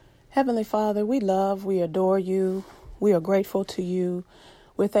Heavenly Father, we adore you. We are grateful to you.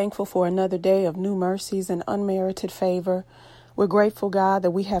 We're thankful for another day of new mercies and unmerited favor. We're grateful, God, that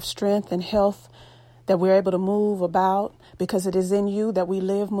we have strength and health, that we're able to move about because it is in you that we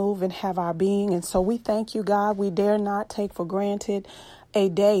live, move, and have our being. And so we thank you, God. We dare not take for granted a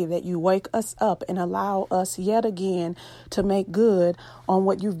day that you wake us up and allow us yet again to make good on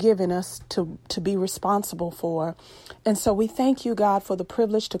what you've given us to be responsible for. And so we thank you, God, for the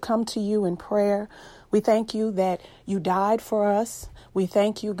privilege to come to you in prayer. We thank you that you died for us. We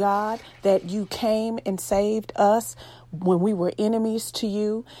thank you, God, that you came and saved us when we were enemies to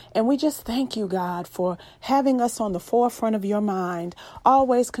you. And we just thank you, God, for having us on the forefront of your mind,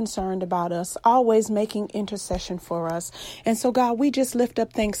 always concerned about us, always making intercession for us. And so, God, we just lift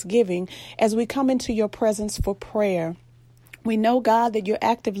up thanksgiving as we come into your presence for prayer. We know, God, that you're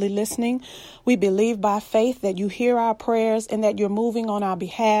actively listening. We believe by faith that you hear our prayers and that you're moving on our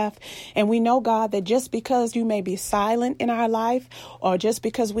behalf. And we know, God, that just because you may be silent in our life or just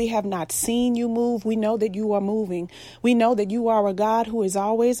because we have not seen you move, we know that you are moving. We know that you are a God who is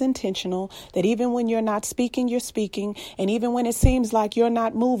always intentional, that even when you're not speaking, you're speaking. And even when it seems like you're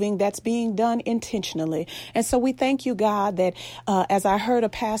not moving, that's being done intentionally. And so we thank you, God, that as I heard a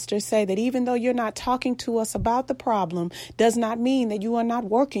pastor say, that even though you're not talking to us about the problem, does not mean that you are not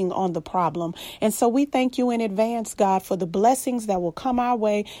working on the problem. And so we thank you in advance, God, for the blessings that will come our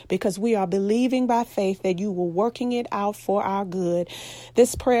way because we are believing by faith that you will working it out for our good.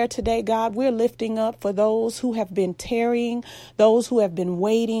 This prayer today, God, we're lifting up for those who have been tarrying, those who have been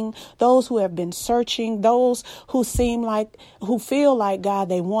waiting, those who have been searching, those who feel like, God,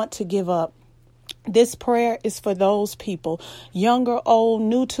 they want to give up. This prayer is for those people, young or old,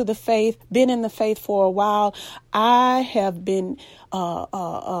 new to the faith, been in the faith for a while. I have been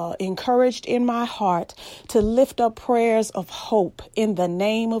encouraged in my heart to lift up prayers of hope in the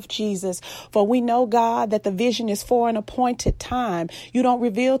name of Jesus. For we know, God, that the vision is for an appointed time. You don't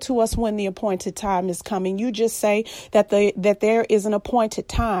reveal to us when the appointed time is coming. You just say that there is an appointed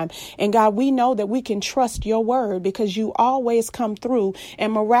time. And God, we know that we can trust your word because you always come through.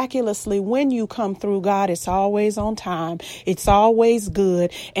 And miraculously, when you come through, God, it's always on time. It's always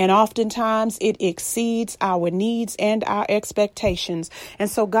good. And oftentimes it exceeds our needs and our expectations. And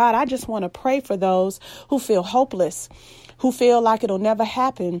so, God, I just want to pray for those who feel hopeless, who feel like it'll never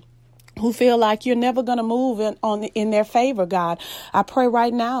happen, who feel like you're never going to move in their favor, God. I pray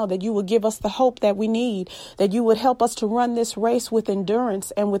right now that you would give us the hope that we need, that you would help us to run this race with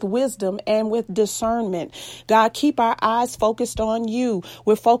endurance and with wisdom and with discernment. God, keep our eyes focused on you.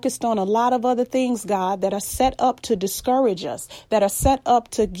 We're focused on a lot of other things, God, that are set up to discourage us, that are set up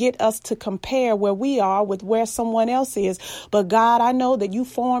to get us to compare where we are with where someone else is. But God, I know that you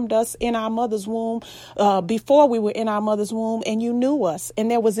formed us in our mother's womb before we were in our mother's womb, and you knew us,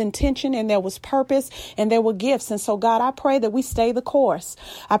 and there was intention and there was purpose and there were gifts. And so, God, I pray that we stay the course.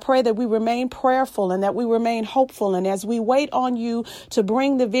 I pray that we remain prayerful and that we remain hopeful. And as we wait on you to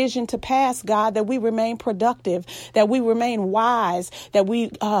bring the vision to pass, God, that we remain productive, that we remain wise, that we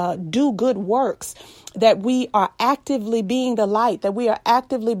do good works, that we are actively being the light, that we are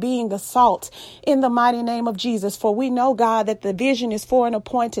actively being the salt in the mighty name of Jesus. For we know, God, that the vision is for an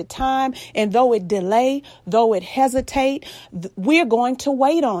appointed time. And though it delay, though it hesitate, we're going to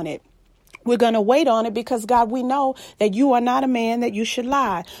wait on it. We're going to wait on it because, God, we know that you are not a man that you should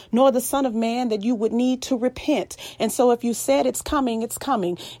lie, nor the son of man that you would need to repent. And so if you said it's coming, it's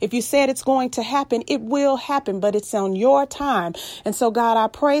coming. If you said it's going to happen, it will happen, but it's on your time. And so, God, I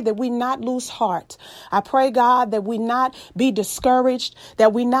pray that we not lose heart. I pray, God, that we not be discouraged,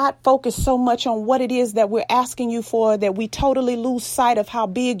 that we not focus so much on what it is that we're asking you for, that we totally lose sight of how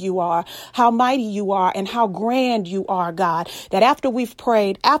big you are, how mighty you are, and how grand you are, God, that after we've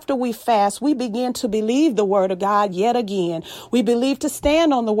prayed, after we fast, we begin to believe the word of God yet again. We believe to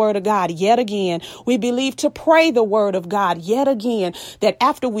stand on the word of God yet again. We believe to pray the word of God yet again. That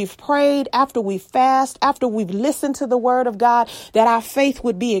after we've prayed, after we fast, after we've listened to the word of God, that our faith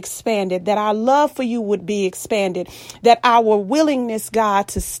would be expanded, that our love for you would be expanded, that our willingness, God,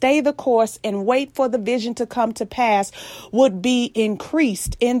 to stay the course and wait for the vision to come to pass would be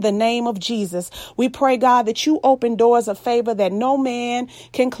increased in the name of Jesus. We pray, God, that you open doors of favor that no man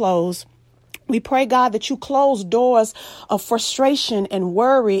can close. We pray, God, that you close doors of frustration and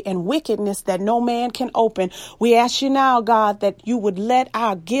worry and wickedness that no man can open. We ask you now, God, that you would let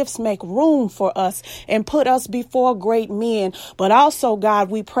our gifts make room for us and put us before great men. But also, God,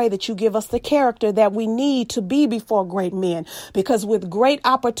 we pray that you give us the character that we need to be before great men, because with great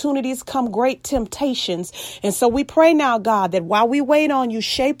opportunities come great temptations. And so we pray now, God, that while we wait on you,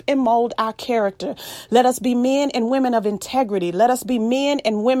 shape and mold our character. Let us be men and women of integrity. Let us be men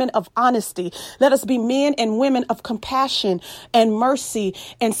and women of honesty. Let us be men and women of compassion and mercy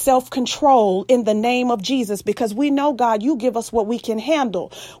and self-control in the name of Jesus, because we know, God, you give us what we can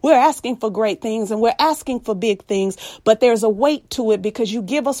handle. We're asking for great things and we're asking for big things, but there's a weight to it because you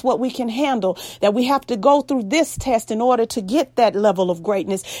give us what we can handle, that we have to go through this test in order to get that level of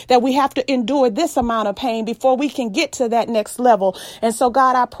greatness, that we have to endure this amount of pain before we can get to that next level. And so,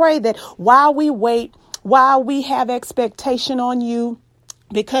 God, I pray that while we wait, while we have expectation on you,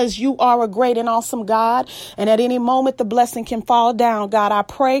 because you are a great and awesome God, and at any moment the blessing can fall down, God, I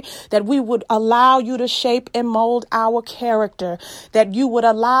pray that we would allow you to shape and mold our character, that you would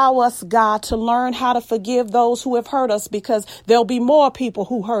allow us, God, to learn how to forgive those who have hurt us, because there'll be more people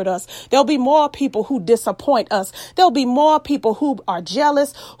who hurt us. There'll be more people who disappoint us. There'll be more people who are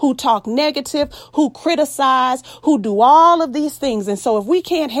jealous, who talk negative, who criticize, who do all of these things. And so if we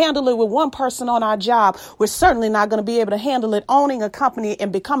can't handle it with one person on our job, we're certainly not going to be able to handle it owning a company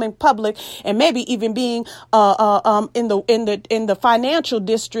and becoming public, and maybe even being in the financial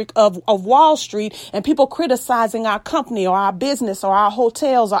district of Wall Street, and people criticizing our company or our business or our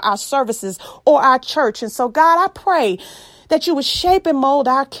hotels or our services or our church. And so, God, I pray that you would shape and mold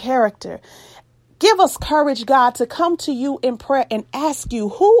our character. Give us courage, God, to come to you in prayer and ask you,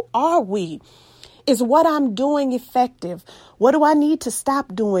 who are we? Is what I'm doing effective? What do I need to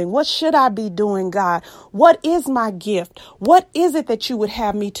stop doing? What should I be doing, God? What is my gift? What is it that you would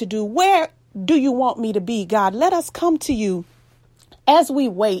have me to do? Where do you want me to be, God? Let us come to you as we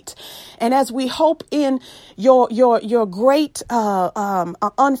wait and as we hope in your great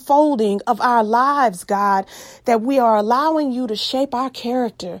unfolding of our lives, God, that we are allowing you to shape our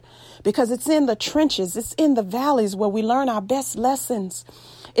character, because it's in the trenches, it's in the valleys where we learn our best lessons.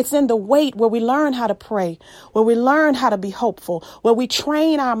 It's in the wait where we learn how to pray, where we learn how to be hopeful, where we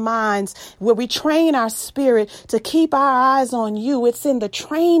train our minds, where we train our spirit to keep our eyes on you. It's in the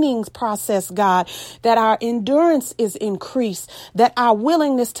training process, God, that our endurance is increased, that our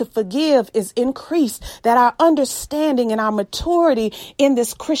willingness to forgive is increased, that our understanding and our maturity in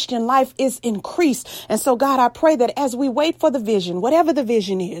this Christian life is increased. And so, God, I pray that as we wait for the vision, whatever the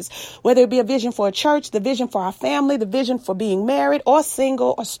vision is, whether it be a vision for a church, the vision for our family, the vision for being married or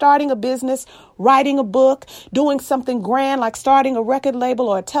single, or starting a business, writing a book, doing something grand like starting a record label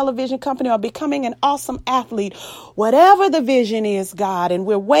or a television company, or becoming an awesome athlete, whatever the vision is, God, and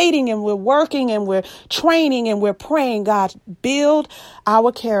we're waiting and we're working and we're training and we're praying, God, build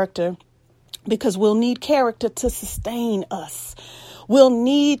our character, because we'll need character to sustain us. We'll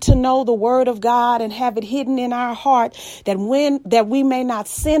need to know the word of God and have it hidden in our heart, that we may not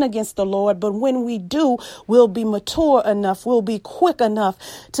sin against the Lord, but when we do, we'll be mature enough, we'll be quick enough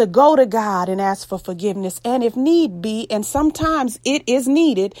to go to God and ask for forgiveness. And if need be, and sometimes it is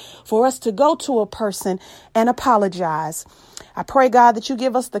needed, for us to go to a person and apologize. I pray, God, that you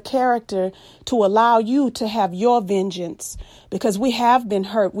give us the character to allow you to have your vengeance, because we have been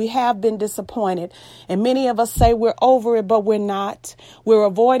hurt. We have been disappointed. And many of us say we're over it, but we're not. We're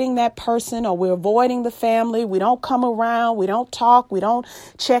avoiding that person, or we're avoiding the family. We don't come around. We don't talk. We don't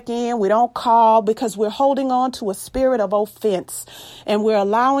check in. We don't call, because we're holding on to a spirit of offense. And we're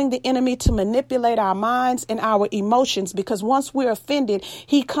allowing the enemy to manipulate our minds and our emotions, because once we're offended,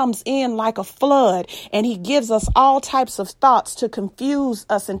 he comes in like a flood, and he gives us all types of thoughts to confuse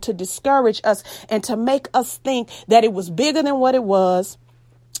us and to discourage us and to make us think that it was bigger than what it was,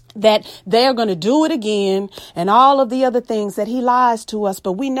 that they're going to do it again, and all of the other things that he lies to us.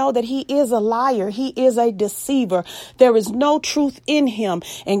 But we know that he is a liar. He is a deceiver. There is no truth in him.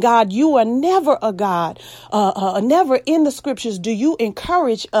 And God, you are never a God. Never in the scriptures do you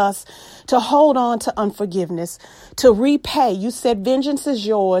encourage us to hold on to unforgiveness, to repay. You said vengeance is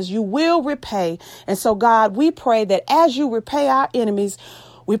yours. You will repay. And so, God, we pray that as you repay our enemies,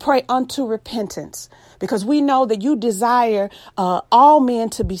 we pray unto repentance. because we know that you desire all men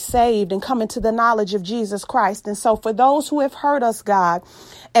to be saved and come into the knowledge of Jesus Christ. And so for those who have hurt us, God,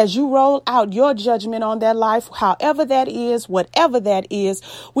 as you roll out your judgment on their life, however that is, whatever that is,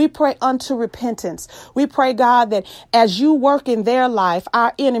 we pray unto repentance. We pray, God, that as you work in their life,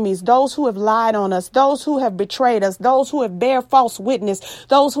 our enemies, those who have lied on us, those who have betrayed us, those who have bear false witness,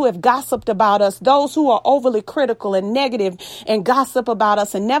 those who have gossiped about us, those who are overly critical and negative and gossip about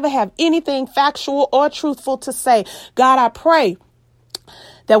us and never have anything factual or truthful to say, God, I pray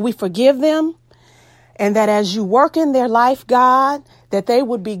that we forgive them, and that as you work in their life, God, that they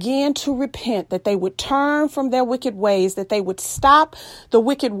would begin to repent, that they would turn from their wicked ways, that they would stop the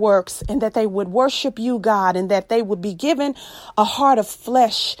wicked works, and that they would worship you, God, and that they would be given a heart of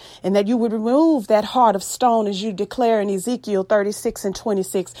flesh, and that you would remove that heart of stone, as you declare in Ezekiel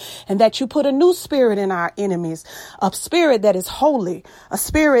 36:26, and that you put a new spirit in our enemies, a spirit that is holy, a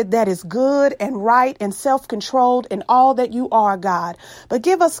spirit that is good and right and self-controlled in all that you are, God. But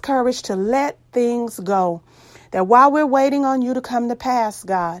give us courage to let things go. That while we're waiting on you to come to pass,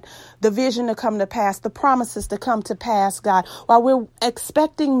 God, the vision to come to pass, the promises to come to pass, God, while we're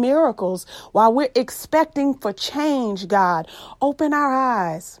expecting miracles, while we're expecting for change, God, open our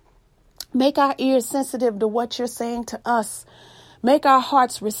eyes, make our ears sensitive to what you're saying to us, make our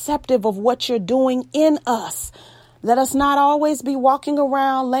hearts receptive of what you're doing in us. Let us not always be walking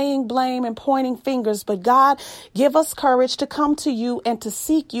around laying blame and pointing fingers, but God, give us courage to come to you and to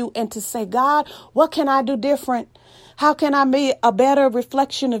seek you and to say, God, what can I do different? How can I be a better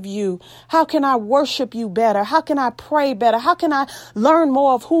reflection of you? How can I worship you better? How can I pray better? How can I learn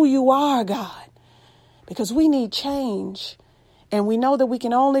more of who you are, God? Because we need change, and we know that we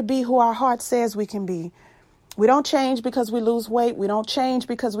can only be who our heart says we can be. We don't change because we lose weight. We don't change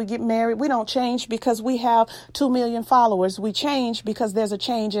because we get married. We don't change because we have 2 million followers. We change because there's a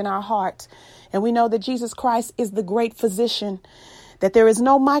change in our heart. And we know that Jesus Christ is the great physician, that there is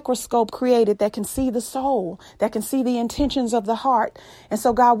no microscope created that can see the soul, that can see the intentions of the heart. And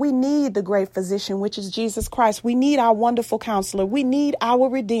so, God, we need the great physician, which is Jesus Christ. We need our wonderful counselor. We need our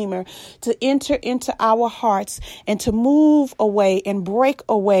Redeemer to enter into our hearts and to move away and break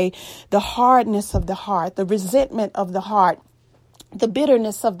away the hardness of the heart, the resentment of the heart, the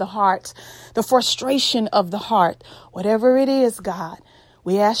bitterness of the heart, the frustration of the heart. Whatever it is, God,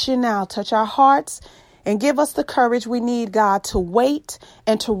 we ask you now, touch our hearts and give us the courage we need, God, to wait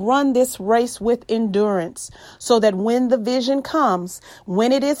and to run this race with endurance, so that when the vision comes,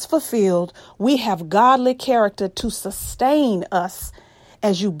 when it is fulfilled, we have godly character to sustain us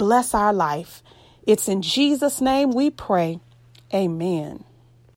as you bless our life. It's in Jesus' name we pray. Amen.